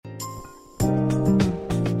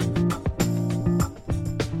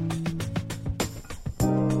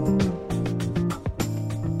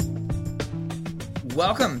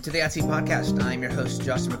Welcome to the At Sea Podcast. I'm your host,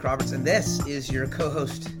 Justin McRoberts, and this is your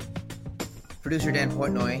co-host, producer Dan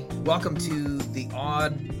Portnoy. Welcome to the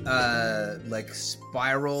odd,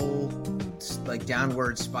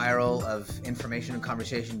 downward spiral of information and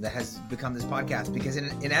conversation that has become this podcast. Because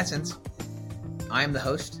in essence, I am the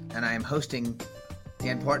host, and I am hosting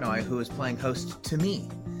Dan Portnoy, who is playing host to me.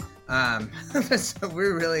 So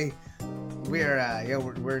we're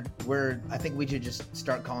I think we should just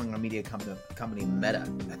start calling our media company Meta.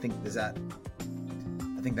 I think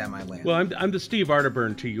that might land. Well, I'm the Steve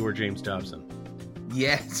Arterburn to your James Dobson.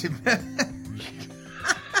 Yeah.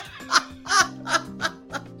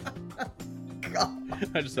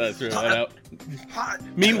 I just thought I'd throw that out.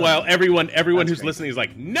 Meanwhile, everyone who's great. listening is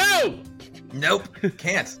like, no! Nope.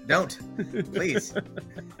 Can't. Don't. Please.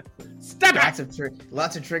 Stop it!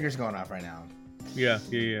 Lots of triggers going off right now. Yeah.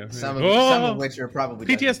 Some of which are probably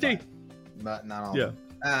PTSD. But not all. Yeah.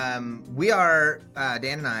 We are,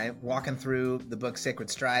 Dan and I, walking through the book Sacred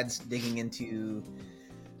Strides, digging into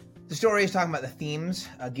the stories, talking about the themes,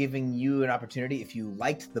 giving you an opportunity, if you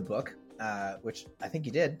liked the book, which I think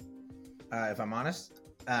you did, if I'm honest,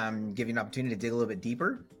 give you an opportunity to dig a little bit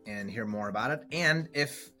deeper and hear more about it. And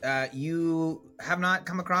if you have not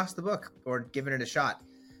come across the book or given it a shot,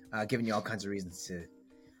 giving you all kinds of reasons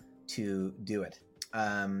to do it.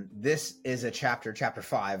 This is a chapter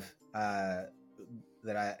 5,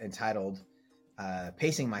 that I entitled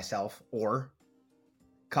Pacing Myself, or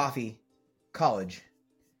Coffee, College,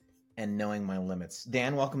 and Knowing My Limits.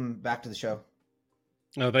 Dan, welcome back to the show.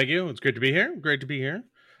 Oh, thank you. It's great to be here.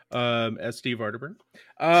 As Steve Arterburn.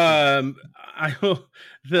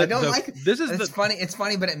 It's funny. It's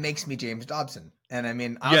funny, but it makes me James Dobson. And I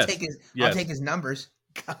mean, I'll take his numbers.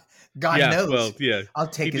 God knows. Well, yeah. I'll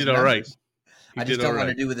take his numbers. All right. I just don't want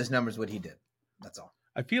to do with his numbers what he did. That's all.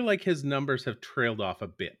 I feel like his numbers have trailed off a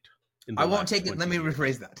bit. I won't take it. Let me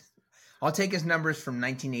rephrase that. I'll take his numbers from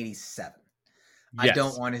 1987. Yes. I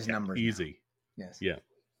don't want his numbers. Easy. Now. Yes. Yeah.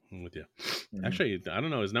 I'm with you. Mm-hmm. Actually, I don't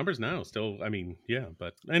know his numbers now. Still, I mean, yeah.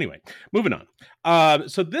 But anyway, moving on.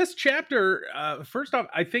 So this chapter, first off,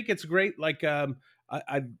 I think it's great. Like, I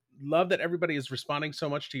love that everybody is responding so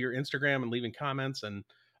much to your Instagram and leaving comments and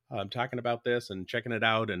talking about this and checking it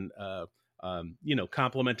out and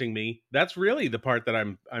complimenting me. That's really the part that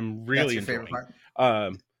I'm really enjoying. Favorite part?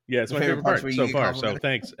 Yeah, it's my favorite part so far. So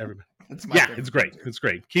thanks, everybody. It's great. It's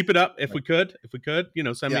great. Keep it up if we could.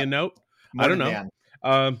 Send me a note. I don't know.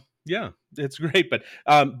 Yeah, it's great.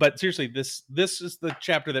 But seriously, this is the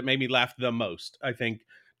chapter that made me laugh the most, I think,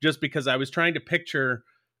 just because I was trying to picture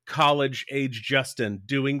college age Justin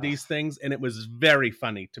doing these things, and it was very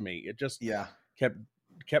funny to me. It just kept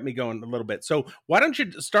me going a little bit. So why don't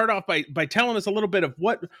you start off by telling us a little bit of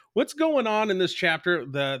what's going on in this chapter,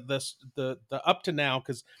 the up to now,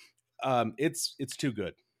 because it's too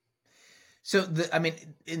good. So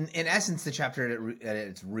in essence, the chapter at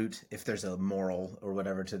its root, if there's a moral or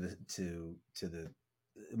whatever to the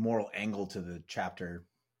moral angle to the chapter,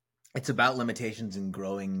 it's about limitations and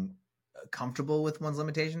growing comfortable with one's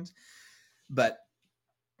limitations. But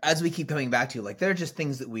as we keep coming back to, like, there are just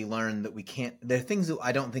things that we learn that we can't. There are things that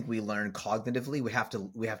I don't think we learn cognitively. We have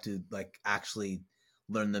to like actually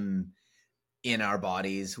learn them in our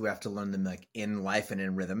bodies. We have to learn them like in life and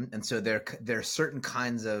in rhythm. And so there are certain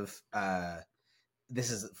kinds of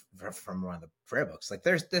this is from one of the prayer books. Like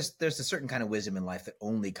there's a certain kind of wisdom in life that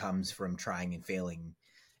only comes from trying and failing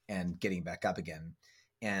and getting back up again.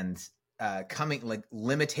 And coming like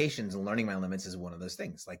limitations and learning my limits is one of those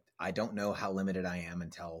things. Like I don't know how limited I am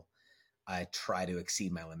until I try to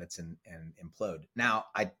exceed my limits and implode. Now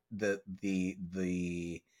the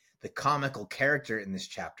comical character in this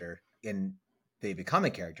chapter, in They Become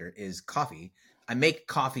a Character, is Coffee. I make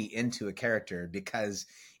Coffee into a character because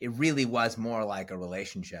it really was more like a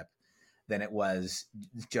relationship than it was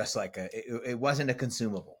just like it wasn't a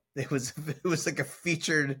consumable. It was like a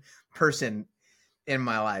featured person in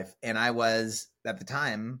my life. And I was, at the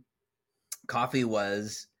time, Coffee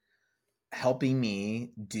was helping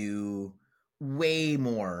me do way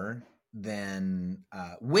more than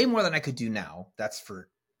I could do now. That's for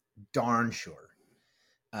darn sure.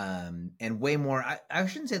 And way more. I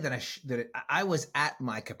shouldn't say that I was at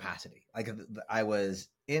my capacity. Like I was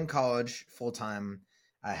in college full time.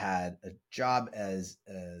 I had a job as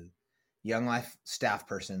a Young Life staff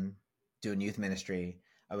person doing youth ministry.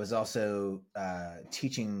 I was also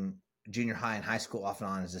teaching junior high and high school off and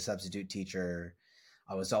on as a substitute teacher.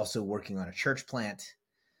 I was also working on a church plant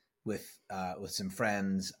with some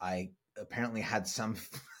friends. I apparently had some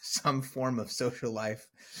form of social life.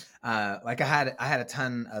 Like I had a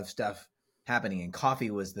ton of stuff happening, and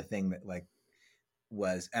Coffee was the thing that like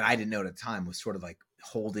was, and I didn't know at the time, was sort of like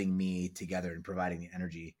holding me together and providing the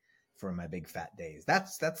energy for my big fat days.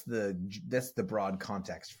 That's the broad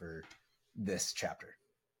context for this chapter.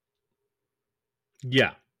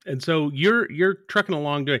 Yeah. And so you're trucking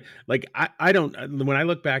along doing, like, I don't, when I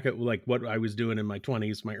look back at like what I was doing in my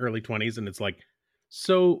 20s, my early 20s, and it's like,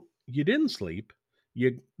 so you didn't sleep,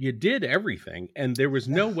 you did everything, and there was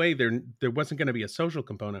no way there wasn't going to be a social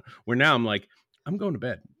component, where now I'm like, I'm going to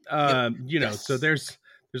bed. You know, so there's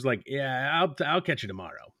like, yeah, I'll catch you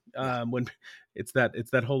tomorrow. When it's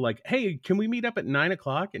that whole like, hey, can we meet up at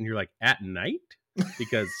 9:00? And you're like, at night?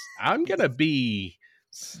 Because I'm going to be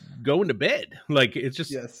going to bed. Like, it's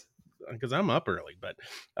just because I'm up early. But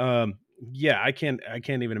yeah, I can't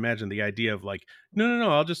even imagine the idea of like, no,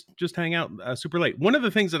 I'll just hang out super late. One of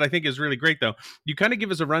the things that I think is really great, though, you kind of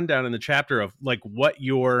give us a rundown in the chapter of like what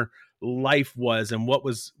your life was and what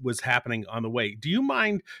was happening on the way. Do you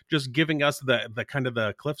mind just giving us the kind of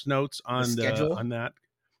the Cliff's Notes on the schedule on that?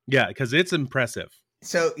 Yeah, because it's impressive.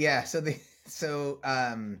 So yeah,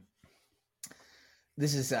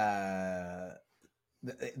 this is I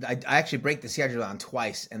actually break the schedule on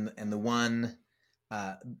twice, and the one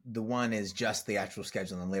is just the actual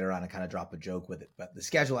schedule, and later on I kind of drop a joke with it. But the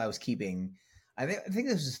schedule I was keeping, I think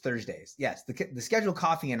this was Thursdays. Yes, the schedule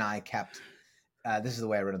Coffee and I kept. This is the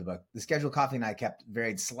way I read in the book. The schedule Coffee and I kept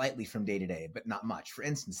varied slightly from day to day, but not much. For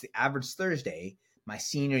instance, the average Thursday, my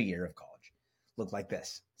senior year of college, looked like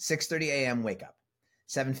this: 6:30 a.m. wake up,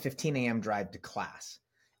 7:15 a.m. drive to class,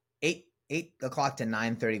 8 o'clock to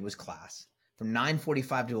 9:30 was class. From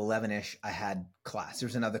 9:45 to 11ish, I had class. There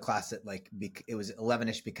was another class that it was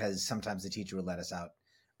 11ish because sometimes the teacher would let us out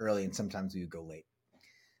early and sometimes we would go late.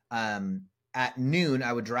 At noon,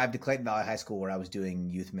 I would drive to Clayton Valley High School, where I was doing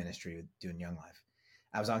youth ministry, doing Young Life.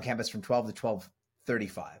 I was on campus from 12 to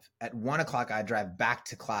 12:35. At 1 o'clock, I'd drive back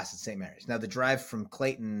to class at St. Mary's. Now, the drive from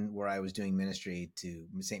Clayton, where I was doing ministry, to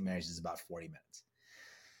St. Mary's is about 40 minutes.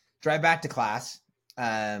 Drive back to class.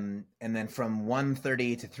 And then from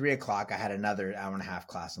 1:30 to 3 o'clock, I had another hour and a half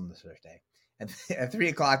class on the Thursday. At 3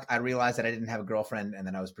 o'clock, I realized that I didn't have a girlfriend, and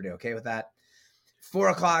then I was pretty okay with that. 4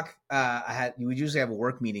 o'clock, you would usually have a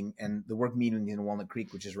work meeting, and the work meeting in Walnut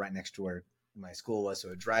Creek, which is right next to where my school was, so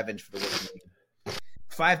I would drive in for the work meeting.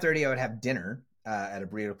 5:30, I would have dinner at a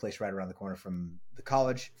burrito place right around the corner from the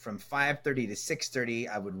college. From 5:30 to 6:30,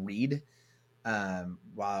 I would read while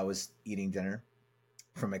I was eating dinner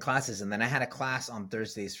from my classes. And then I had a class on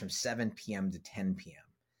Thursdays from 7 p.m. to 10 p.m.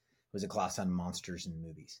 It was a class on monsters and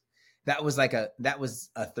movies. That was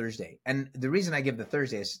a Thursday. And the reason I give the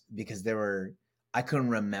Thursdays because I couldn't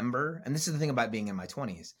remember. And this is the thing about being in my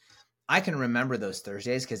 20s. I can remember those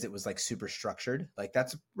Thursdays because it was like super structured. Like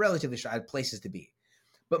that's relatively, I had places to be.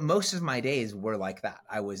 But most of my days were like that.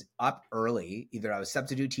 I was up early. Either I was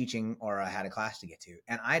substitute teaching or I had a class to get to.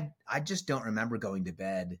 And I just don't remember going to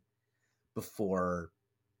bed before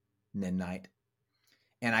midnight.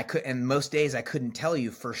 And most days I couldn't tell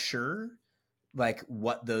you for sure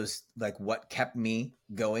what kept me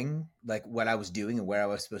going, like what I was doing and where I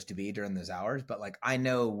was supposed to be during those hours. But like I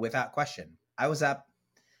know without question, I was up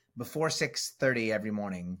before 6:30 every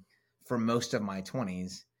morning for most of my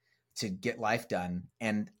 20s to get life done,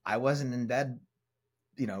 and I wasn't in bed,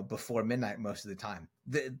 before midnight most of the time.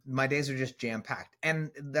 My days are just jam packed,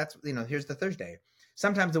 and that's here's the Thursday.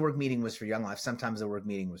 Sometimes the work meeting was for Young Life. Sometimes the work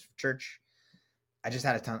meeting was for church. I just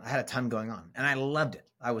had a ton going on, and I loved it.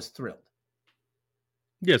 I was thrilled.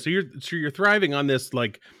 Yeah, so you're thriving on this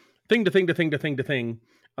like thing to thing. The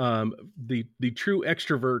true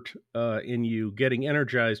extrovert in you getting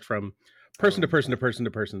energized from person to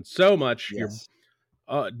person so much. Yes.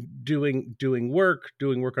 You're doing work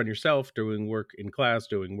on yourself, doing work in class,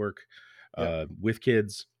 doing work with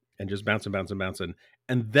kids, and just bouncing.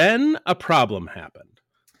 And then a problem happened.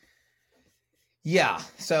 Yeah.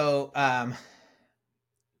 So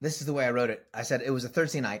this is the way I wrote it. I said it was a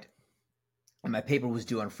Thursday night, and my paper was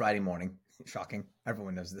due on Friday morning. Shocking.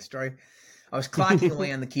 Everyone knows this story. I was clocking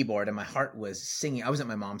away on the keyboard, and my heart was singing. I was at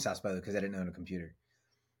my mom's house, by the way, because I didn't own a computer.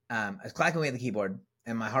 I was clocking away at the keyboard,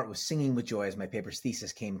 and my heart was singing with joy as my paper's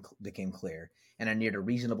thesis became clear, and I neared a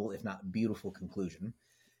reasonable, if not beautiful, conclusion.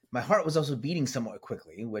 My heart was also beating somewhat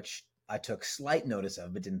quickly, which I took slight notice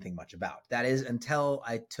of, but didn't think much about. That is until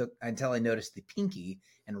I noticed the pinky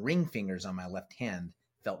and ring fingers on my left hand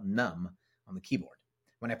felt numb on the keyboard.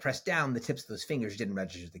 When I pressed down, the tips of those fingers didn't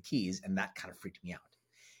register the keys, and that kind of freaked me out.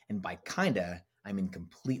 And by kinda, I mean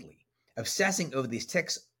completely. Obsessing over these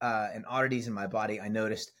tics and oddities in my body, I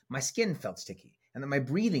noticed my skin felt sticky and that my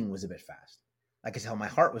breathing was a bit fast. I could tell my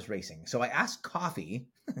heart was racing. So I asked Coffee,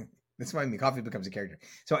 this is why Coffee becomes a character.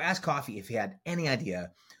 So I asked Coffee if he had any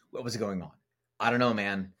idea what was going on. I don't know,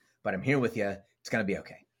 man, but I'm here with you. It's going to be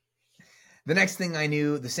okay. The next thing I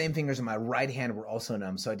knew, the same fingers in my right hand were also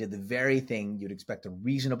numb. So I did the very thing you'd expect a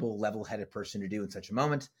reasonable, level-headed person to do in such a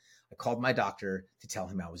moment. I called my doctor to tell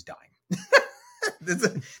him I was dying.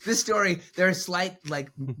 This story, there are slight,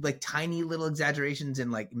 like tiny little exaggerations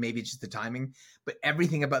and like maybe it's just the timing, but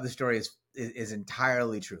everything about the story is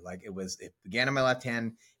entirely true. Like it began on my left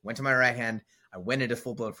hand, went to my right hand. I went into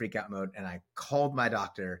full-blown freak out mode and I called my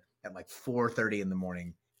doctor at like 4:30 in the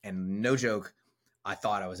morning. And no joke, I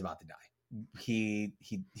thought I was about to die. He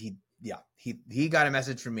got a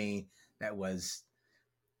message from me that was,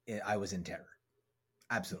 I was in terror.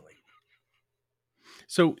 Absolutely.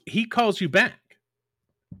 So he calls you back.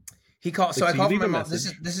 He called. So I called from my mom.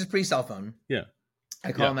 This is pre-cell phone. Yeah.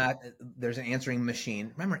 I call him at. There's an answering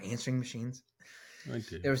machine. Remember answering machines? I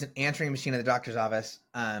do. There was an answering machine at the doctor's office.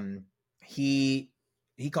 He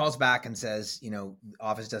calls back and says,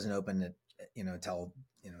 office doesn't open at till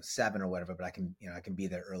 7 or whatever, but I can be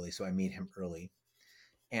there early. So I meet him early,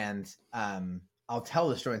 and I'll tell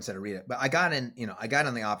the story instead of read it. But I got in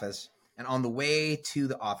the office, and on the way to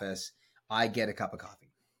the office, I get a cup of coffee.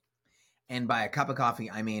 And by a cup of coffee,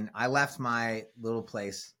 I mean I left my little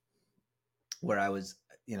place where I was,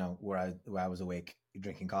 where I was awake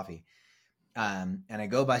drinking coffee, and I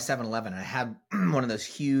go by 7-Eleven. I had one of those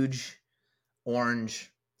huge orange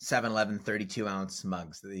 7-Eleven 32-ounce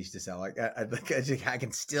mugs that they used to sell. Like I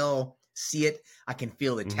can still see it. I can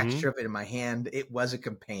feel the texture of it in my hand. It was a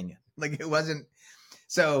companion. Like it wasn't.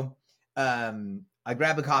 So I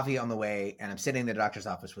grab a coffee on the way, and I'm sitting in the doctor's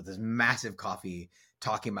office with this massive coffee,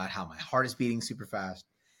 talking about how my heart is beating super fast.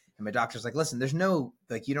 And my doctor's like, listen, there's no,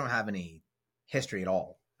 you don't have any history at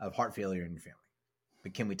all of heart failure in your family,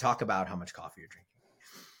 but can we talk about how much coffee you're drinking?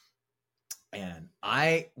 And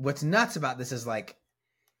what's nuts about this is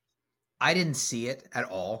I didn't see it at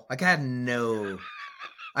all. I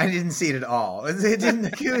didn't see it at all. It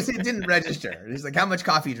didn't register. It's like, how much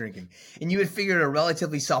coffee are you drinking? And you would figure a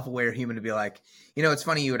relatively self-aware human to be like, it's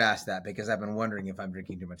funny you would ask that because I've been wondering if I'm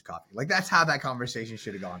drinking too much coffee. Like that's how that conversation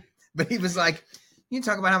should have gone. But he was like, you can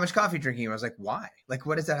talk about how much coffee you're drinking. And I was like, why? Like,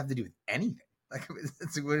 what does that have to do with anything? Like,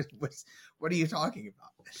 what are you talking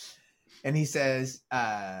about? And he says,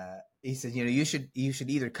 you should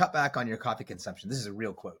either cut back on your coffee consumption. This is a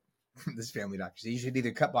real quote. This family doctor. So you should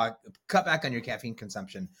either cut back on your caffeine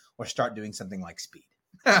consumption or start doing something like speed.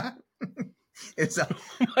 It's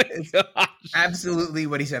absolutely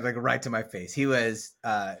what he said, like right to my face. He was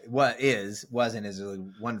and is a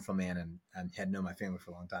wonderful man and had known my family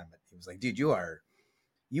for a long time. But he was like, dude, you are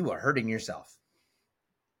hurting yourself.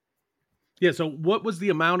 Yeah. So what was the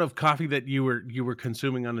amount of coffee that you were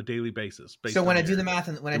consuming on a daily basis? So when I do the math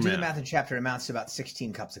in chapter, it amounts to about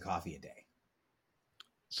 16 cups of coffee a day.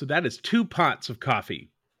 So that is 2 pots of coffee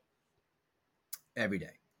every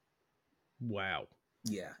day. Wow.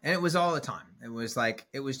 Yeah. And it was all the time. It was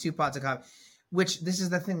 2 pots of coffee, which this is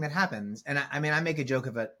the thing that happens. And I mean, I make a joke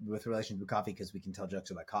of it with relation to coffee because we can tell jokes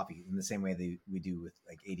about coffee in the same way that we do with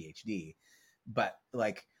like ADHD. But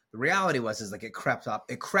like the reality was it crept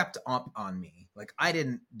up on me. Like I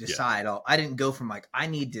didn't decide. I didn't go from like, I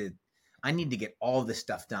need to get all this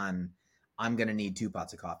stuff done. I'm going to need 2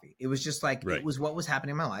 pots of coffee. It was just like, It was what was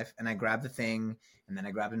happening in my life. And I grabbed the thing and then I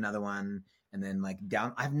grabbed another one and then I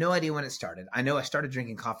have no idea when it started. I know I started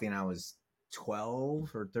drinking coffee when I was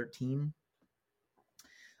 12 or 13.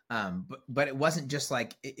 But it wasn't just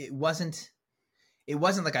like, it wasn't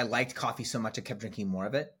like I liked coffee so much I kept drinking more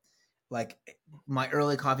of it. Like my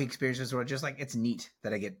early coffee experiences were just like, it's neat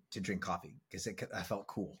that I get to drink coffee because I felt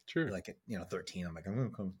cool. Sure. Like at 13, I'm like, I'm going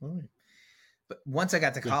to come. But once I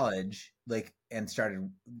got to college, and started,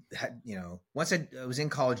 once I was in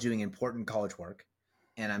college doing important college work,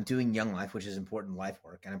 and I'm doing Young Life, which is important life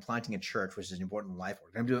work, and I'm planting a church, which is important life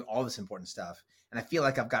work. And I'm doing all this important stuff, and I feel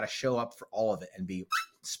like I've got to show up for all of it and be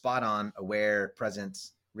spot on, aware, present,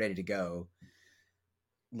 ready to go.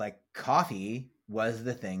 Like coffee was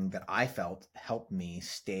the thing that I felt helped me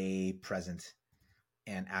stay present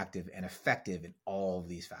and active and effective in all of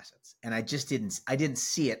these facets. And I didn't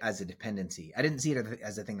see it as a dependency. I didn't see it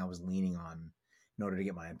as a thing I was leaning on in order to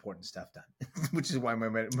get my important stuff done, which is why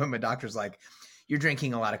when my doctor's like, you're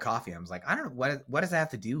drinking a lot of coffee. I was like, I don't know. What does that have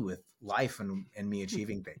to do with life and me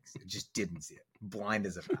achieving things? I just didn't see it. Blind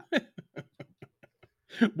as a bat.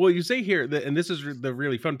 Well, you say here that, and this is the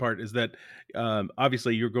really fun part, is that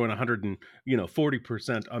obviously you're going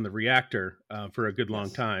 140% on the reactor for a good long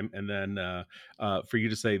time, and then for you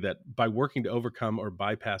to say that by working to overcome or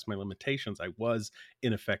bypass my limitations, I was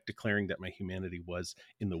in effect declaring that my humanity was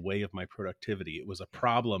in the way of my productivity. It was a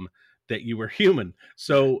problem that you were human.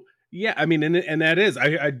 So Yeah, I mean, and that is,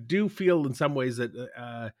 I do feel in some ways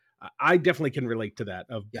that I definitely can relate to that,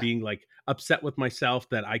 of being like upset with myself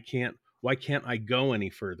that why can't I go any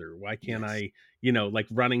further? Why can't I, like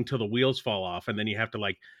running till the wheels fall off, and then you have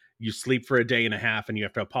to you sleep for a day and a half and you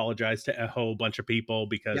have to apologize to a whole bunch of people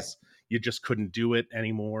because you just couldn't do it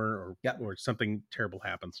anymore, or something terrible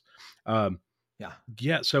happens.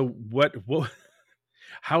 Yeah. So what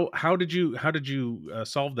how did you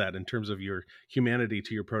solve that in terms of your humanity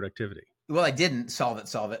to your productivity? Well, I didn't solve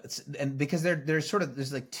it. And because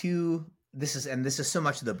there's like two, this is so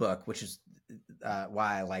much of the book, which is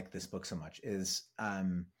why I like this book so much, is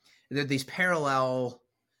there are these parallel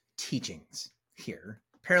teachings here,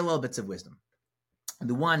 parallel bits of wisdom.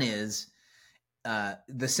 The one is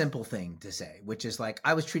the simple thing to say, which is like,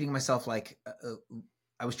 I was treating myself like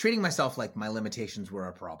my limitations were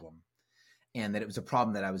a problem, and that it was a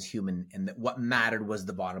problem that I was human, and that what mattered was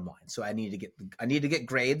the bottom line. So I needed to get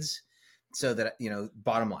grades, so that,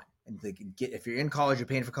 bottom line, and if you're in college, you're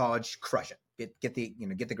paying for college, crush it, get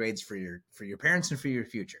the grades for your parents and for your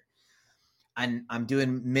future. And I'm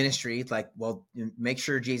doing ministry, like, well, make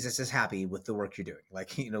sure Jesus is happy with the work you're doing.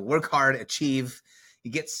 Like, work hard, achieve,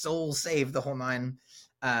 you get souls saved, the whole nine.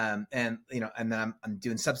 And then I'm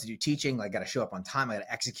doing substitute teaching. Like, I got to show up on time. I got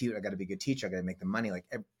to execute. I got to be a good teacher. I got to make the money. Like,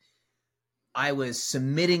 I was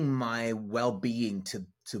submitting my well-being to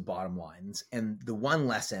bottom lines. And the one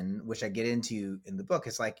lesson, which I get into in the book,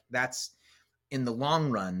 is like, that's in the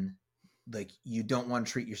long run, like, you don't want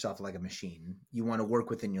to treat yourself like a machine. You want to work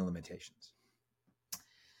within your limitations.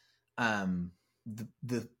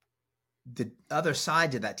 The other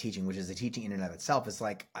side to that teaching, which is the teaching in and of itself, is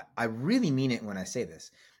like, I really mean it when I say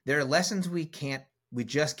this. There are lessons we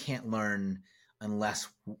just can't learn unless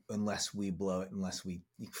we blow it, unless we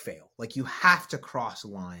fail. Like, you have to cross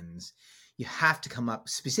lines. You have to come up,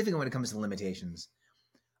 specifically when it comes to limitations.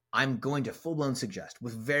 I'm going to full-blown suggest,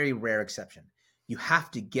 with very rare exception, you have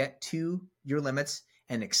to get to your limits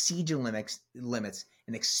and exceed your limits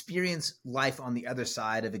and experience life on the other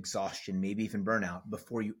side of exhaustion, maybe even burnout,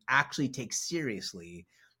 before you actually take seriously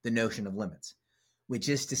the notion of limits, which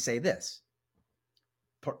is to say this,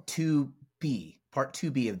 part 2B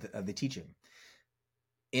of the teaching.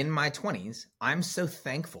 In my 20s, I'm so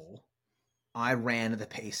thankful I ran at the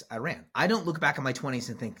pace I ran. I don't look back at my 20s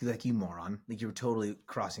and think, like, you moron, like, you were totally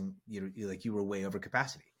crossing, like, you were way over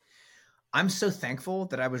capacity. I'm so thankful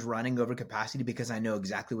that I was running over capacity, because I know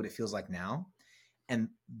exactly what it feels like now. And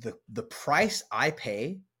the price I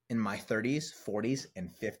pay in my 30s, 40s, and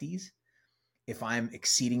 50s, if I'm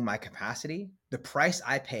exceeding my capacity, the price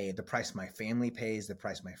I pay, the price my family pays, the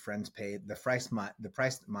price my friends pay,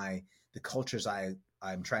 the cultures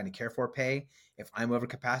I'm trying to care for pay, if I'm over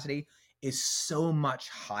capacity, is so much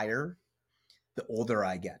higher the older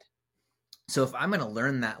I get. So if I'm going to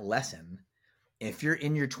learn that lesson, if you're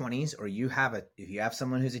in your 20s, or if you have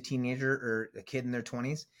someone who's a teenager or a kid in their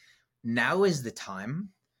 20s, now is the time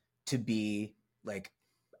to be like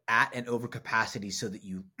at an overcapacity, so that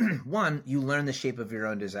you learn the shape of your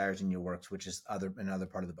own desires and your works, which is another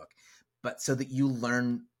part of the book. But so that you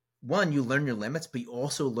learn your limits, but you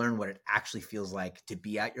also learn what it actually feels like to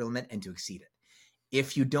be at your limit and to exceed it.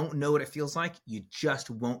 If you don't know what it feels like, you just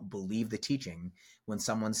won't believe the teaching when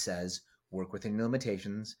someone says, work within your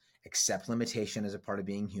limitations, accept limitation as a part of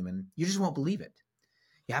being human. You just won't believe it.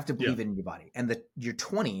 You have to believe it in your body. And your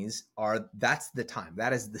 20s that's the time.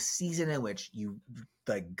 That is the season in which you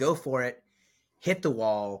like go for it, hit the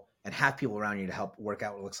wall, and have people around you to help work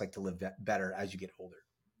out what it looks like to live better as you get older.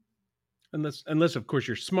 Unless of course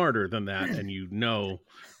you're smarter than that, and you know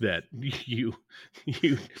that you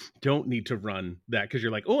don't need to run that, because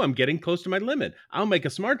you're like, oh, I'm getting close to my limit. I'll make a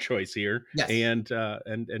smart choice here, and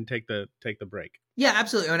take the break. Yeah,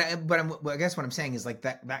 absolutely. But I guess what I'm saying is, like,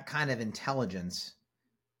 that kind of intelligence,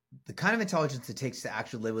 the kind of intelligence it takes to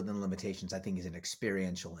actually live within limitations, I think, is an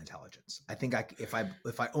experiential intelligence. I think if I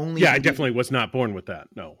only I definitely was not born with that.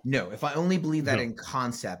 No, if I only believe that in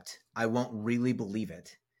concept, I won't really believe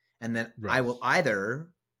it. And then I will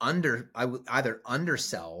either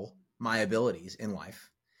undersell my abilities in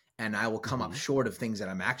life, and I will come up short of things that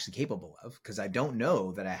I'm actually capable of, because I don't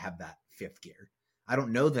know that I have that fifth gear. I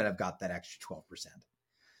don't know that I've got that extra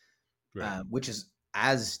 12%, which is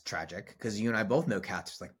as tragic, because you and I both know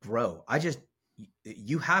cats. It's like, bro,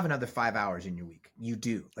 you have another 5 hours in your week. You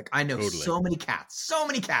do. Like, I know so many cats.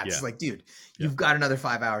 Yeah. It's like, dude, you've got another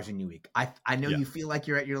 5 hours in your week. I know you feel like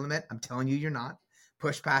you're at your limit. I'm telling you, you're not.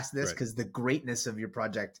 Push past this, because the greatness of your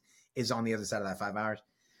project is on the other side of that 5 hours.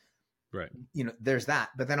 Right. There's that.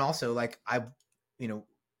 But then also, like, I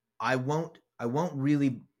won't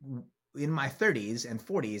really in my 30s and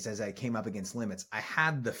 40s, as I came up against limits, I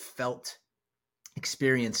had the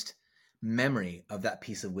experienced memory of that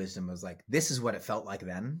piece of wisdom. I was like, this is what it felt like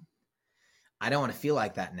then. I don't want to feel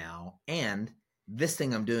like that now. And this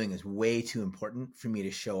thing I'm doing is way too important for me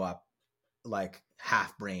to show up like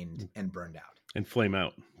half-brained and burned out. And flame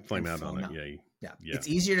out on it. Yeah. It's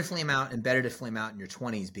easier to flame out and better to flame out in your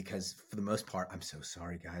 20s because for the most part, I'm so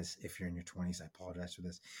sorry, guys. If you're in your 20s, I apologize for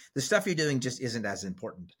this. The stuff you're doing just isn't as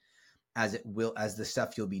important as the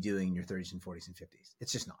stuff you'll be doing in your 30s and 40s and 50s.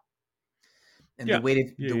 It's just not. And the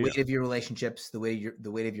weight of your relationships, the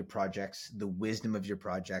weight of your projects, the wisdom of your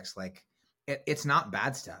projects, like it's not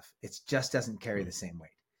bad stuff. It just doesn't carry the same weight.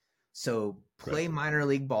 So play minor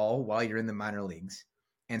league ball while you're in the minor leagues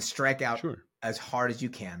and strike out as hard as you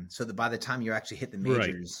can so that by the time you actually hit the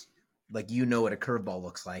majors, like you know what a curveball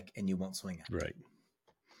looks like and you won't swing it. Right.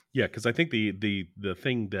 Yeah, because I think the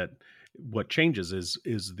thing that what changes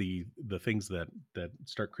is the things that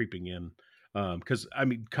start creeping in. Because I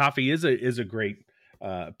mean, coffee is a great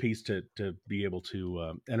piece to be able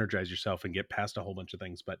to energize yourself and get past a whole bunch of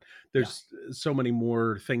things. But there's so many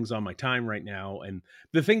more things on my time right now, and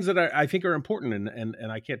the things that I think are important,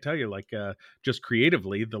 and I can't tell you, like just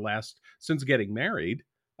creatively, since getting married,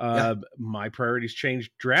 my priorities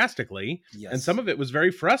changed drastically, and some of it was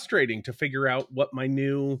very frustrating to figure out what my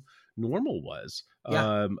new normal was.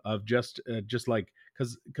 Of just like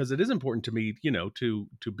because it is important to me, to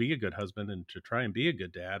be a good husband and to try and be a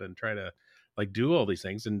good dad and try to like do all these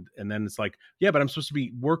things. And then it's like, but I'm supposed to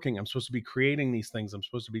be working. I'm supposed to be creating these things. I'm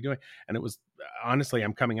supposed to be doing. And it was honestly,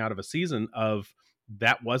 I'm coming out of a season of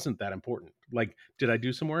that wasn't that important. Like, did I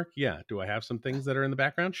do some work? Yeah. Do I have some things that are in the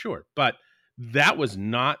background? Sure. But that was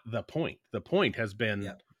not the point. The point has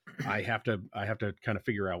been, I have to kind of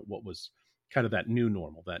figure out what was kind of that new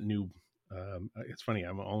normal, that new, it's funny.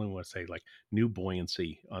 I'm only want to say like new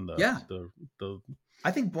buoyancy on the I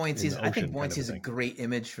think buoyancy is a great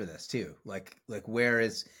image for this too. Like where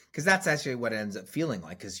is, because that's actually what it ends up feeling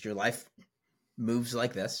like. Because your life moves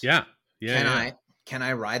like this. Can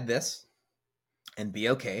I ride this and be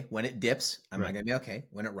okay when it dips? Am I going to be okay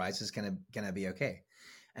when it rises? Can I be okay?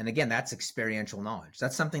 And again, that's experiential knowledge.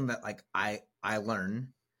 That's something that like I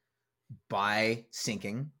learn by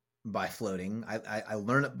sinking, by floating. I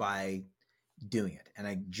learn it by doing it, and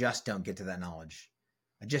I just don't get to that knowledge.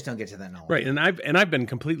 Right. And I've been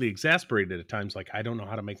completely exasperated at times. Like, I don't know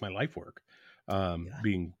how to make my life work.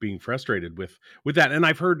 Being frustrated with that. And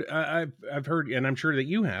I've heard, and I'm sure that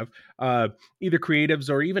you have, either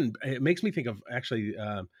creatives or even, it makes me think of actually,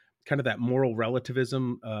 kind of that moral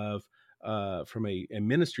relativism of, from a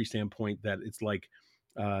ministry standpoint, that it's like,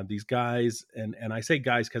 these guys, and I say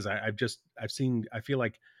guys, cause I feel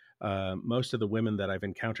like, most of the women that I've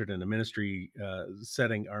encountered in a ministry,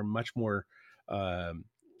 setting are much more,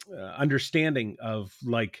 understanding of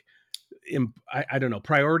like I don't know,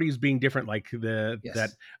 priorities being different, like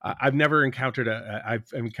that I've never encountered I've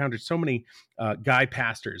encountered so many guy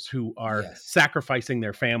pastors who are sacrificing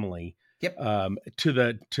their family to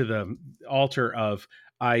the altar of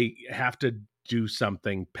I have to do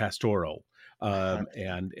something pastoral,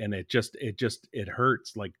 and it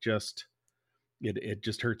hurts, like it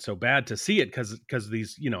just hurts so bad to see it because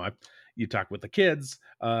these, you talk with the kids,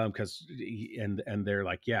 because and they're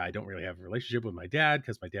like, I don't really have a relationship with my dad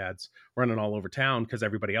because my dad's running all over town because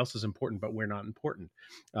everybody else is important, but we're not important.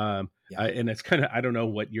 And it's kind of, I don't know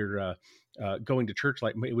what you're going to church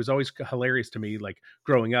like. It was always hilarious to me, like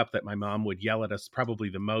growing up, that my mom would yell at us probably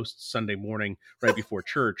the most Sunday morning right before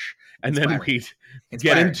church, and then we'd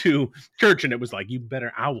get into church, and it was like,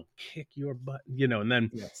 I will kick your butt, and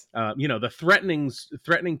then the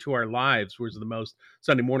threatening to our lives was the most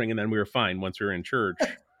Sunday morning, and then we were fine once we were in church.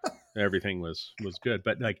 Everything was good,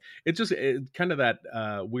 but like it's just kind of that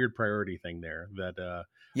weird priority thing there that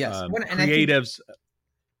creatives.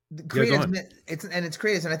 It's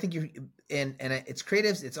creatives, and I think it's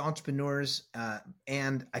creatives, it's entrepreneurs,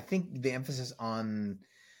 and I think the emphasis on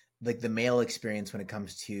like the male experience when it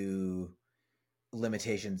comes to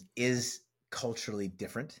limitations is culturally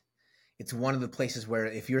different. It's one of the places where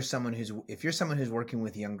if you're someone who's working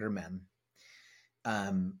with younger men,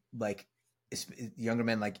 like younger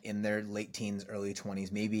men like in their late teens, early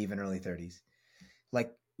 20s, maybe even early 30s,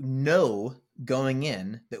 like know going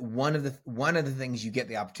in that one of the things you get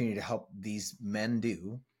the opportunity to help these men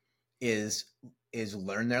do is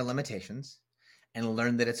learn their limitations and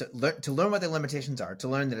learn that to learn what their limitations are, to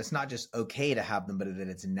learn that it's not just okay to have them, but that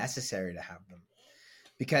it's necessary to have them.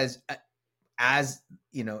 Because as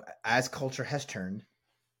culture has turned,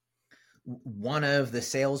 one of the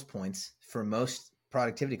sales points for most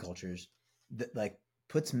productivity cultures that like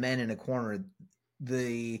puts men in a corner,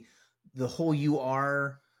 the the whole "you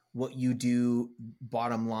are what you do"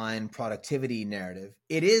 bottom line productivity narrative,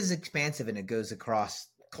 it is expansive and it goes across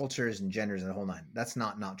cultures and genders and the whole nine. That's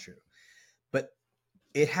not true, but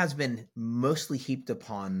it has been mostly heaped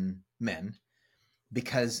upon men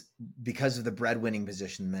because of the breadwinning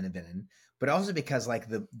position men have been in, but also because like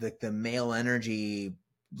the male energy,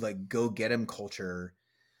 like go get him culture,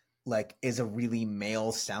 like is a really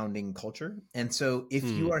male sounding culture. And so if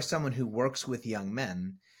you are someone who works with young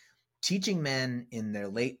men, teaching men in their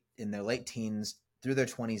late teens through their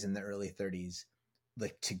 20s and their early 30s,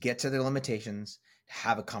 like to get to their limitations,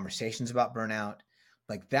 have a conversations about burnout,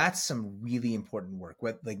 like that's some really important work.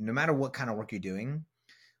 Like no matter what kind of work you're doing,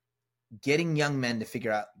 getting young men to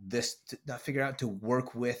figure out to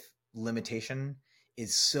work with limitation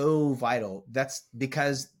is so vital. That's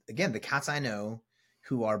because, again, the cats I know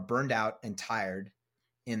who are burned out and tired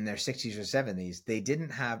in their 60s or 70s,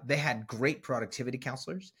 they had great productivity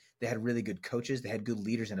counselors. They had really good coaches. They had good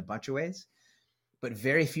leaders in a bunch of ways, but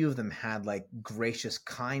very few of them had like gracious,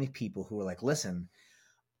 kind people who were like, listen,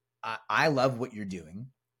 I love what you're doing.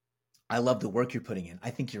 I love the work you're putting in.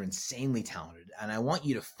 I think you're insanely talented, and I want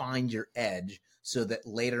you to find your edge so that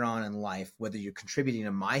later on in life, whether you're contributing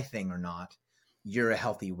to my thing or not, you're a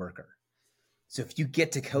healthy worker. So if you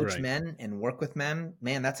get to coach men and work with men,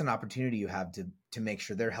 man, that's an opportunity you have to make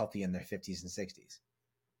sure they're healthy in their 50s and 60s.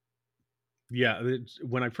 Yeah.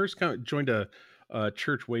 When I first joined a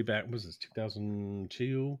church way back, was this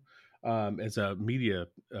 2002? As a media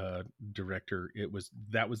director,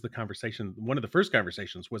 that was the conversation. One of the first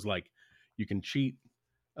conversations was like, you can cheat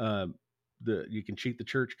you can cheat the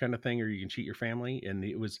church kind of thing, or you can cheat your family. And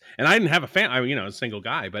I didn't have a family, a single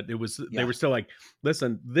guy, but they were still like,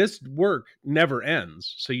 listen, this work never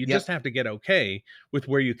ends. So you just have to get okay with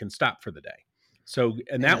where you can stop for the day. So,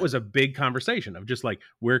 and that was a big conversation of just like,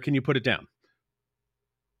 where can you put it down?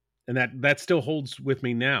 And that still holds with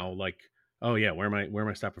me now. Like, oh yeah, where am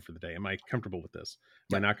I stopping for the day? Am I comfortable with this?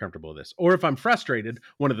 Am I not comfortable with this? Or if I'm frustrated,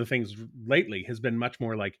 one of the things lately has been much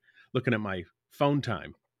more like looking at my phone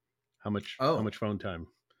time. How much phone time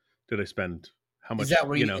did I spend? How much? Is that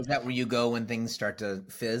where you go when things start to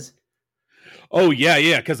fizz? Oh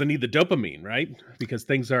yeah, because I need the dopamine, right? Because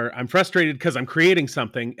I'm frustrated because I'm creating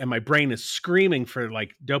something and my brain is screaming for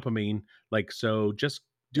like dopamine. Like, so just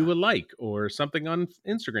do a like or something on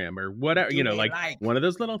Instagram or whatever, like one of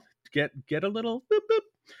those little get a little boop,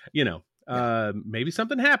 boop, maybe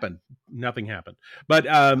something happened. Nothing happened. But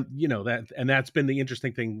that's been the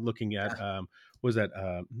interesting thing looking at was that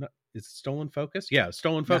it's Stolen Focus? Yeah,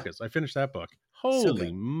 Stolen Focus. I finished that book.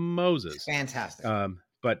 Holy Moses. It's fantastic.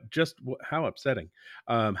 But just how upsetting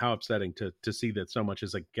to see that so much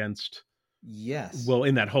is against. Yes. Well,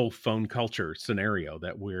 in that whole phone culture scenario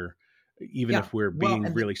that we're, even if we're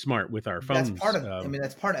being really smart with our phones. That's part of,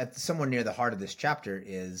 that's part of somewhere near the heart of this chapter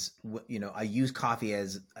is, I use coffee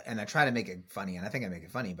and I try to make it funny, and I think I make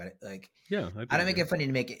it funny, but like, I don't make it funny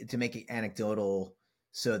to make it anecdotal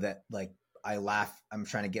so that like I laugh. I'm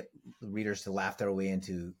trying to get the readers to laugh their way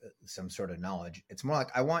into some sort of knowledge. It's more like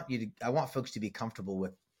I want folks to be comfortable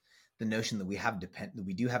with the notion that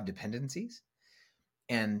we do have dependencies,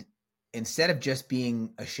 and instead of just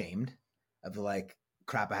being ashamed of like,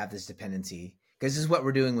 crap, I have this dependency, because this is what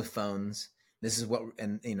we're doing with phones. This is what,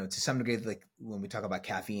 and to some degree, like when we talk about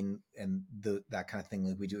caffeine and that kind of thing,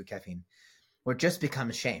 like we do with caffeine, where it just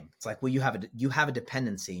becomes shame. It's like, well, you have a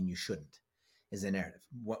dependency and you shouldn't, is the narrative.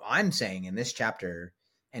 What I'm saying in this chapter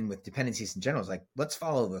and with dependencies in general is like, let's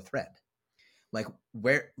follow the thread. Like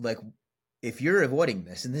if you're avoiding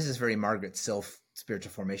this, and this is very Margaret Silf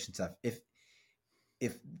spiritual formation stuff.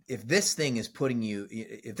 If this thing is putting you,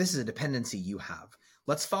 if this is a dependency you have,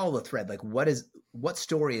 let's follow the thread. Like, what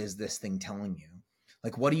story is this thing telling you?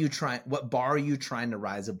 Like, what bar are you trying to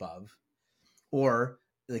rise above? Or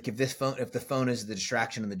like, if the phone is the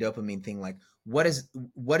distraction and the dopamine thing, like what is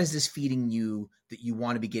this feeding you that you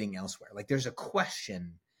want to be getting elsewhere? Like, there's a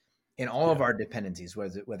question in all of our dependencies,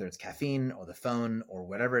 whether it's caffeine or the phone or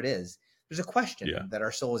whatever it is, there's a question that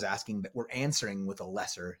our soul is asking that we're answering with a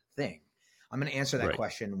lesser thing. I'm going to answer that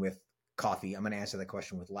question with coffee. I'm going to answer that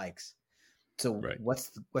question with likes. So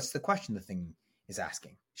what's the question the thing is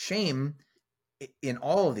asking? Shame in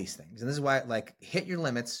all of these things. And this is why, like, hit your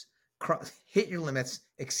limits,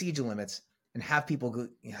 exceed your limits, and have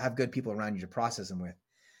good people around you to process them with,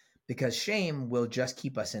 because shame will just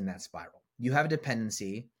keep us in that spiral. You have a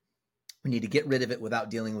dependency. We need to get rid of it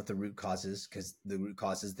without dealing with the root causes, because the root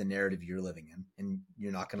cause is the narrative you're living in, and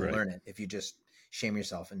you're not going to learn it if you just shame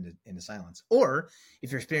yourself into silence. Or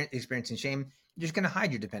if you're experiencing shame, you're just going to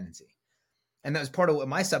hide your dependency. And that was part of what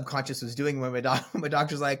my subconscious was doing when my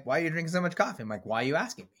doctor's like, why are you drinking so much coffee? I'm like, why are you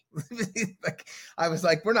asking me? Like, I was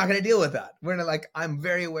like, we're not going to deal with that. We're going to like, I'm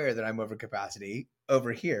very aware that I'm over capacity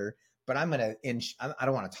over here, but I'm going to, I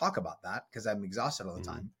don't want to talk about that because I'm exhausted all the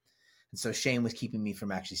time. And so shame was keeping me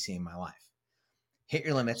from actually seeing my life. Hit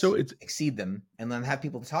your limits, so exceed them, and then have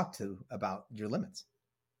people to talk to about your limits.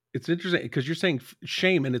 It's interesting because you're saying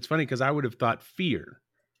shame, and it's funny because I would have thought fear.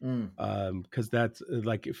 Because that's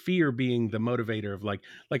like fear being the motivator of like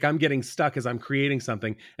I'm getting stuck as I'm creating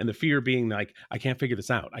something, and the fear being like I can't figure this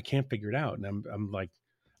out, I can't figure it out, and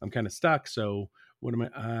I'm kind of stuck. So what am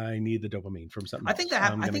I need the dopamine from something. I think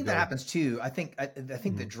that happens too. I think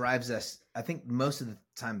that drives us. I think most of the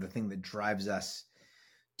time the thing that drives us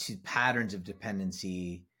to patterns of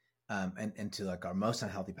dependency and to like our most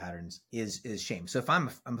unhealthy patterns is shame. So if I'm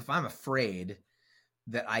afraid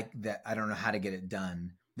that I don't know how to get it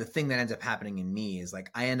done, the thing that ends up happening in me is like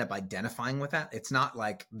I end up identifying with that. It's not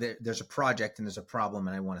like there's a project and there's a problem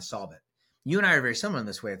and I want to solve it. You and I are very similar in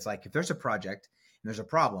this way. It's like if there's a project and there's a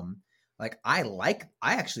problem, like I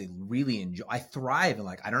actually really enjoy, I thrive in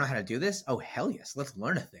like, I don't know how to do this. Oh, hell yes. Let's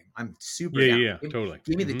learn a thing. I'm super down. Totally.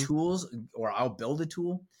 Give me the tools or I'll build a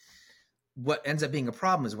tool. What ends up being a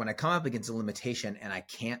problem is when I come up against a limitation and I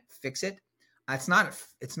can't fix it. It's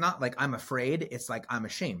not like I'm afraid. It's like I'm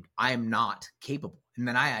ashamed. I am not capable. And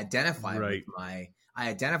then I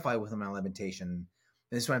identify with my limitation. And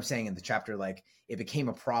this is what I'm saying in the chapter. Like it became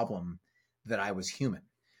a problem that I was human.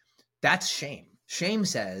 That's shame. Shame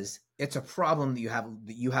says it's a problem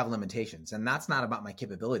that you have limitations. And that's not about my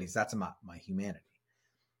capabilities. That's about my humanity.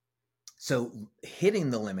 So hitting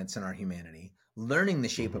the limits in our humanity, learning the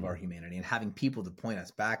shape of our humanity and having people to point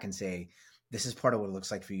us back and say, this is part of what it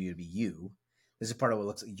looks like for you to be you. This is part of what it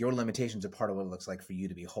looks like. Your limitations are part of what it looks like for you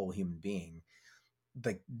to be a whole human being.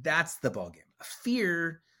 Like that's the ballgame.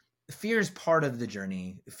 Fear is part of the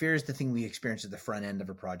journey. Fear is the thing we experience at the front end of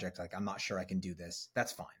a project. Like, I'm not sure I can do this.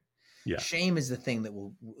 That's fine. Yeah. Shame is the thing that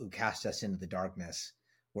will cast us into the darkness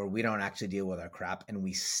where we don't actually deal with our crap and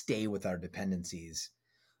we stay with our dependencies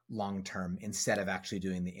long-term instead of actually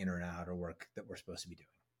doing the inner and outer work that we're supposed to be doing.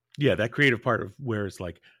 Yeah. That creative part of where it's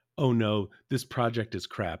like, oh no, this project is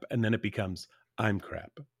crap. And then it becomes, I'm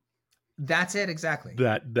crap. That's it. Exactly.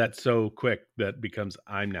 That's so quick that becomes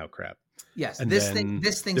I'm now crap. Yes. And this thing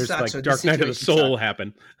sucks. Like Dark Night of the Soul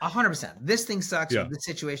happen. 100%. This thing sucks. Or this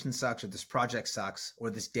situation sucks, or this project sucks,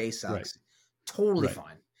 or this day sucks. Right. Totally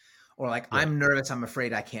fine. Or like, I'm nervous. I'm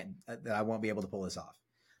afraid that I won't be able to pull this off.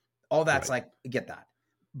 All that's like, get that.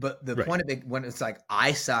 But the point of it, when it's like,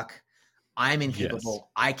 I suck, I'm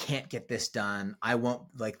incapable, I can't get this done, I won't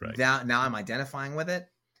that. Now I'm identifying with it.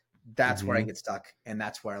 That's where I get stuck. And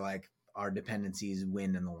that's where like our dependencies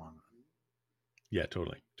win in the long run. Yeah,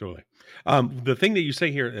 totally. The thing that you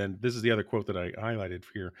say here, and this is the other quote that I highlighted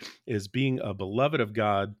here, is being a beloved of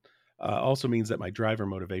God also means that my drive or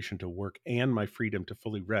motivation to work and my freedom to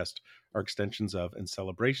fully rest are extensions of and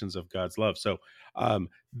celebrations of God's love. So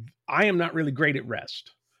I am not really great at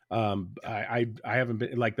rest. I haven't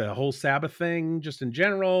been like the whole Sabbath thing just in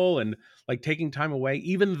general and like taking time away,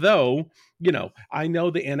 even though, I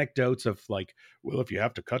know the anecdotes of like, well, if you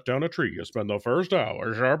have to cut down a tree, you spend the first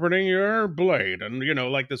hour sharpening your blade and,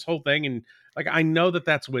 like this whole thing. And like, I know that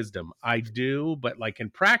that's wisdom. I do. But like in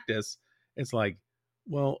practice, it's like,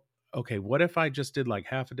 well, okay, what if I just did like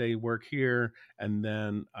half a day work here and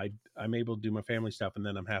then I'm able to do my family stuff and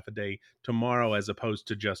then I'm half a day tomorrow, as opposed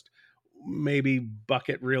to just maybe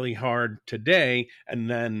bucket really hard today and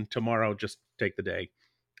then tomorrow just take the day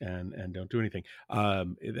and don't do anything.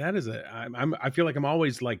 That is I feel like I'm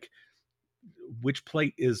always like, which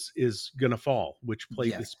plate is gonna fall, which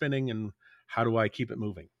plate is spinning, and how do I keep it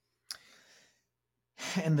moving?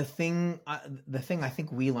 And the thing I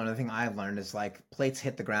think we learned, the thing I learned is like, plates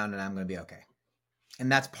hit the ground and I'm going to be okay.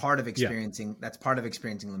 And that's part of experiencing,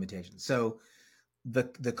 limitations. So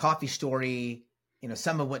the coffee story,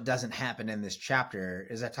 some of what doesn't happen in this chapter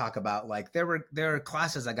is I talk about like, there are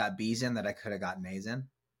classes I got B's in that I could have gotten A's in.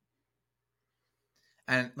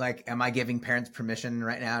 And like, am I giving parents permission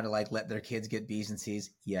right now to like, let their kids get B's and C's?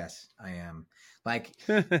 Yes, I am. Like,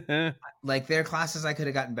 like there are classes I could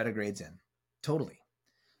have gotten better grades in. Totally.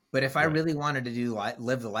 But if I really wanted to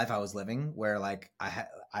live the life I was living, where like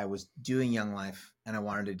I was doing Young Life and I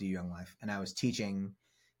wanted to do Young Life, and I was teaching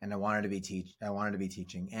and I wanted to be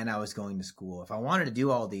teaching, and I was going to school. If I wanted to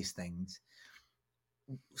do all these things,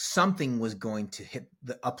 something was going to hit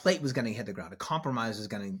a plate was going to hit the ground. A compromise was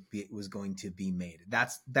going to be made.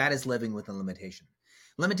 That is living with a limitation.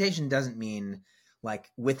 Limitation doesn't mean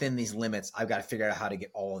like within these limits, I've got to figure out how to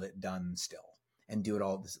get all of it done still. and do it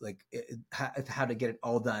all like how to get it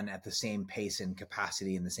all done at the same pace and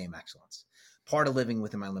capacity and the same excellence. Part of living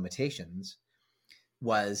within my limitations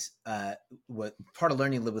was what part of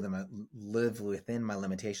learning to live within my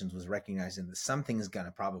limitations was recognizing that something's going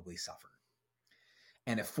to probably suffer.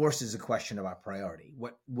 And it forces a question about priority.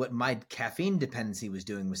 What my caffeine dependency was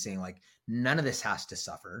doing was saying, like, none of this has to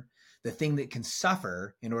suffer. The thing that can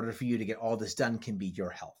suffer in order for you to get all this done can be your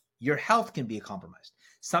health. Your health can be compromised.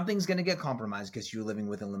 Something's going to get compromised because you're living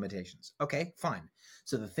within limitations. Okay, fine.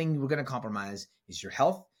 So the thing we're going to compromise is your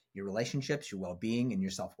health, your relationships, your well-being, and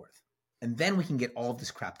your self-worth. And then we can get all of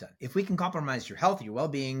this crap done. If we can compromise your health, your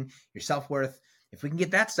well-being, your self-worth, if we can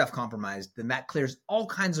get that stuff compromised, then that clears all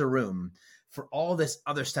kinds of room for all this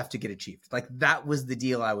other stuff to get achieved. Like, that was the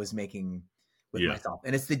deal I was making with myself.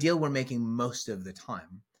 And it's the deal we're making most of the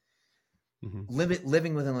time. Mm-hmm.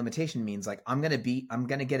 Living within limitation means, like, I'm going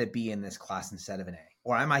to get a B in this class instead of an A,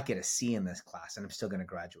 or I might get a C in this class and I'm still going to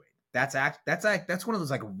graduate. That's one of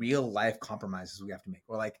those, like, real life compromises we have to make.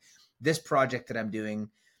 Or, like, this project that I'm doing,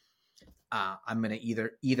 I'm going to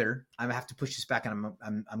either I'm gonna have to push this back and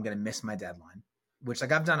I'm going to miss my deadline, which,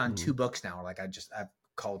 like, I've done on 2 books now. Or, like, I've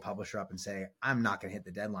call a publisher up and say, I'm not going to hit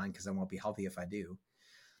the deadline because I won't be healthy if I do.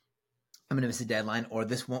 I'm going to miss a deadline, or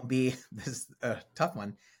this won't be this tough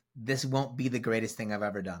one. This won't be the greatest thing I've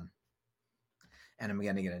ever done, and I'm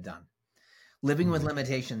going to get it done. Living with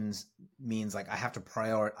limitations means, like, I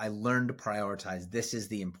learn to prioritize. This is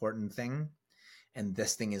the important thing, and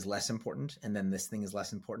this thing is less important, and then this thing is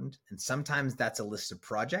less important. And sometimes that's a list of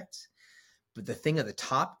projects, but the thing at the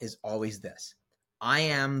top is always this: I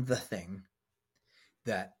am the thing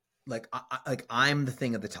that, like, I'm the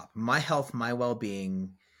thing at the top. My health, my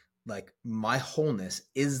well-being, like, my wholeness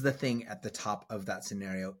is the thing at the top of that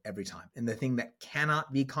scenario every time. And the thing that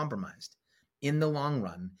cannot be compromised in the long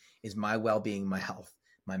run is my well-being, my health,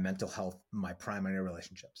 my mental health, my primary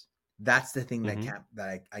relationships. That's the thing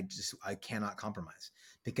that I cannot compromise,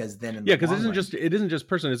 because then because it isn't just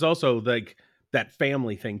person. It's also, like, that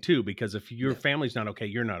family thing too, because if your family's not okay,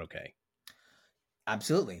 you're not okay.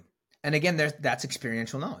 Absolutely. And again, that's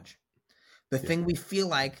experiential knowledge. The thing we feel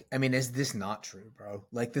like, I mean, is this not true, bro?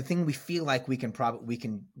 Like, the thing we feel like we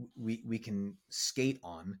can skate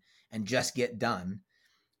on and just get done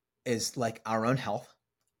is, like, our own health,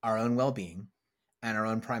 our own well-being, and our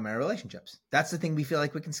own primary relationships. That's the thing we feel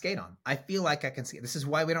like we can skate on. I feel like I can skate. This is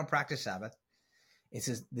why we don't practice Sabbath. This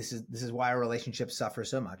is why our relationships suffer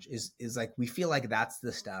so much. Is like, we feel like that's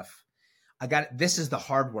the stuff. This is the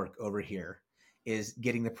hard work over here. Is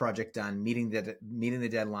getting the project done, meeting the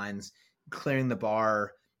deadlines, clearing the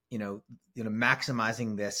bar,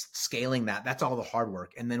 maximizing this, scaling that. That's all the hard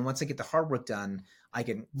work. And then once I get the hard work done, I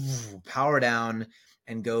can power down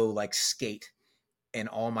and go, like, skate in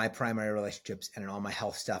all my primary relationships and in all my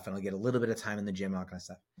health stuff. And I'll get a little bit of time in the gym, all kind of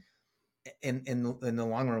stuff. In the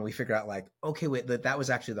long run, we figure out, like, okay, wait, that was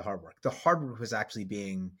actually the hard work. The hard work was actually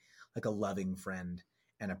being, like, a loving friend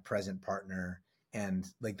and a present partner. And,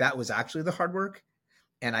 like, that was actually the hard work.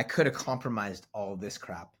 And I could have compromised all this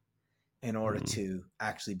crap in order to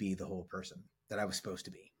actually be the whole person that I was supposed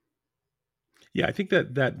to be. Yeah, I think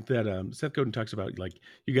that Seth Godin talks about, like,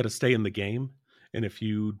 you got to stay in the game. And if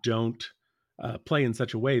you don't play in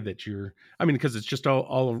such a way that because it's just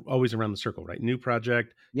all always around the circle, right? New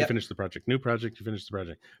project, you finish the project, new project, you finish the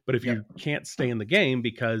project. But if you can't stay in the game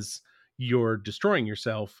because you're destroying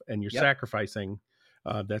yourself and you're sacrificing,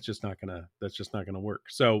 that's just not gonna work.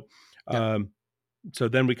 So, so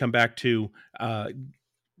then we come back to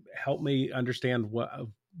help me understand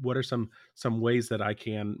what are some ways that I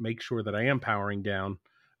can make sure that I am powering down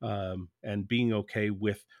and being okay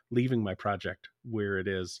with leaving my project where it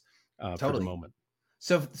is for the moment.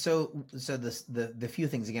 So the few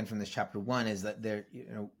things again from this chapter 1 is that they're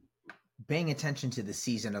paying attention to the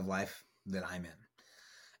season of life that I'm in.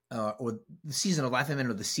 Or the season of life I'm in,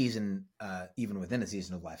 or the season, even within a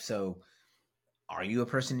season of life. So, are you a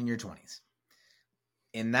person in your 20s?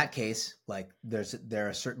 In that case, like, there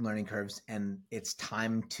are certain learning curves, and it's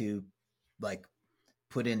time to, like,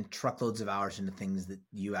 put in truckloads of hours into things that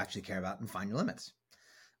you actually care about and find your limits.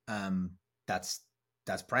 That's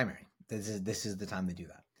primary. This is the time to do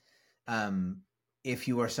that. If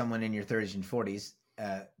you are someone in your 30s and 40s,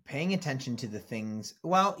 paying attention to the things,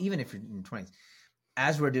 well, even if you're in your 20s.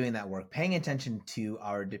 As we're doing that work, paying attention to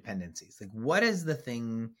our dependencies. Like, what is the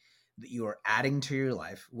thing that you are adding to your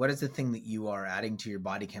life? What is the thing that you are adding to your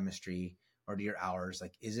body chemistry or to your hours?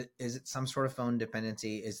 Like, is it some sort of phone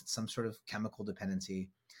dependency? Is it some sort of chemical dependency?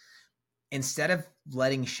 Instead of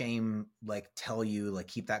letting shame, like, tell you, like,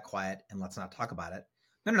 keep that quiet and let's not talk about it.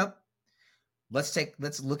 No. Let's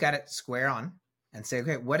look at it square on and say,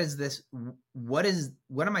 okay, what is this? What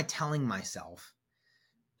am I telling myself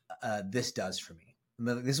this does for me?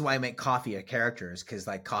 This is why I make Coffee a character, is because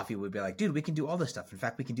like Coffee would be like, dude, we can do all this stuff. In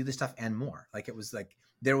fact, we can do this stuff and more. Like it was like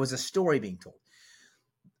there was a story being told.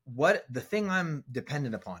 What the thing I'm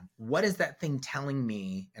dependent upon, what is that thing telling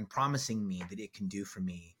me and promising me that it can do for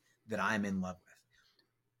me that I'm in love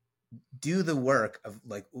with? Do the work of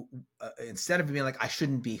like, instead of being like, I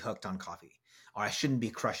shouldn't be hooked on coffee or I shouldn't be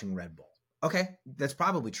crushing Red Bull. Okay, that's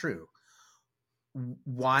probably true.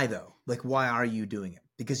 Why though? Like, why are you doing it?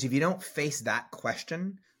 Because if you don't face that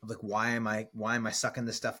question of like, why am I sucking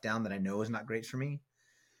this stuff down that I know is not great for me,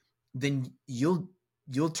 then you'll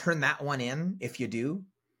turn that one in if you do,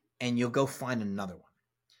 and you'll go find another one.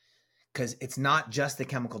 Because it's not just the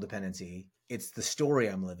chemical dependency, it's the story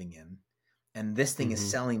I'm living in. And this thing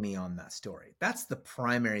is selling me on that story. That's the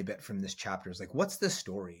primary bit from this chapter, is like, what's the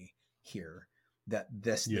story here that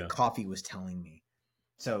the coffee was telling me?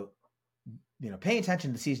 So, paying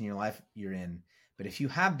attention to the season of your life you're in. But if you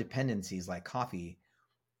have dependencies like coffee,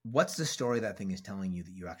 what's the story that thing is telling you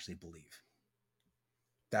that you actually believe?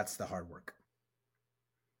 That's the hard work.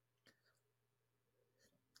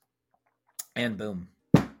 And boom.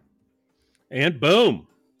 And boom.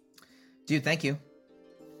 Dude, thank you.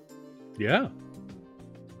 Yeah.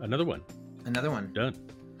 Another one. Done.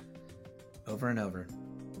 Over and over.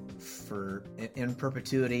 For in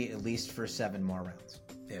perpetuity, at least for 7 more rounds.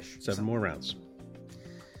 Seven more rounds.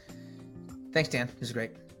 Thanks, Dan. This was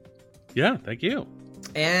great. Yeah, thank you.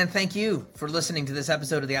 And thank you for listening to this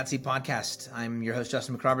episode of the At-Sea Podcast. I'm your host,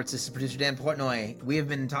 Justin McRoberts. This is producer Dan Portnoy. We have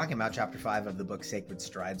been talking about Chapter 5 of the book Sacred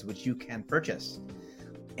Strides, which you can purchase.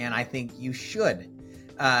 And I think you should.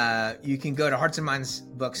 You can go to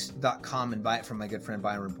heartsandmindsbooks.com and buy it from my good friend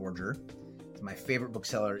Byron Borger. It's my favorite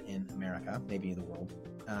bookseller in America, maybe the world.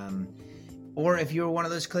 Or if you're one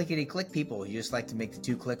of those clickety-click people, you just like to make the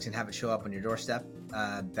 2 clicks and have it show up on your doorstep,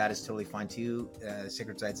 that is totally fine too.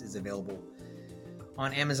 Sacred Strides is available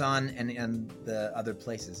on Amazon and the other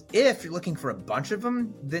places. If you're looking for a bunch of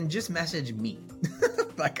them, then just message me.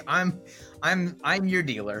 Like I'm your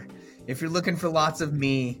dealer. If you're looking for lots of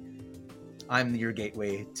me, I'm your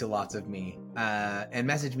gateway to lots of me. And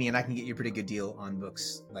message me and I can get you a pretty good deal on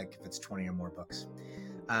books, like if it's 20 or more books.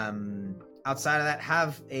 Outside of that,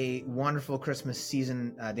 have a wonderful Christmas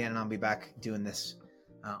season. Dan and I'll be back doing this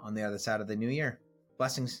on the other side of the new year.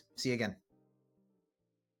 Blessings. See you again.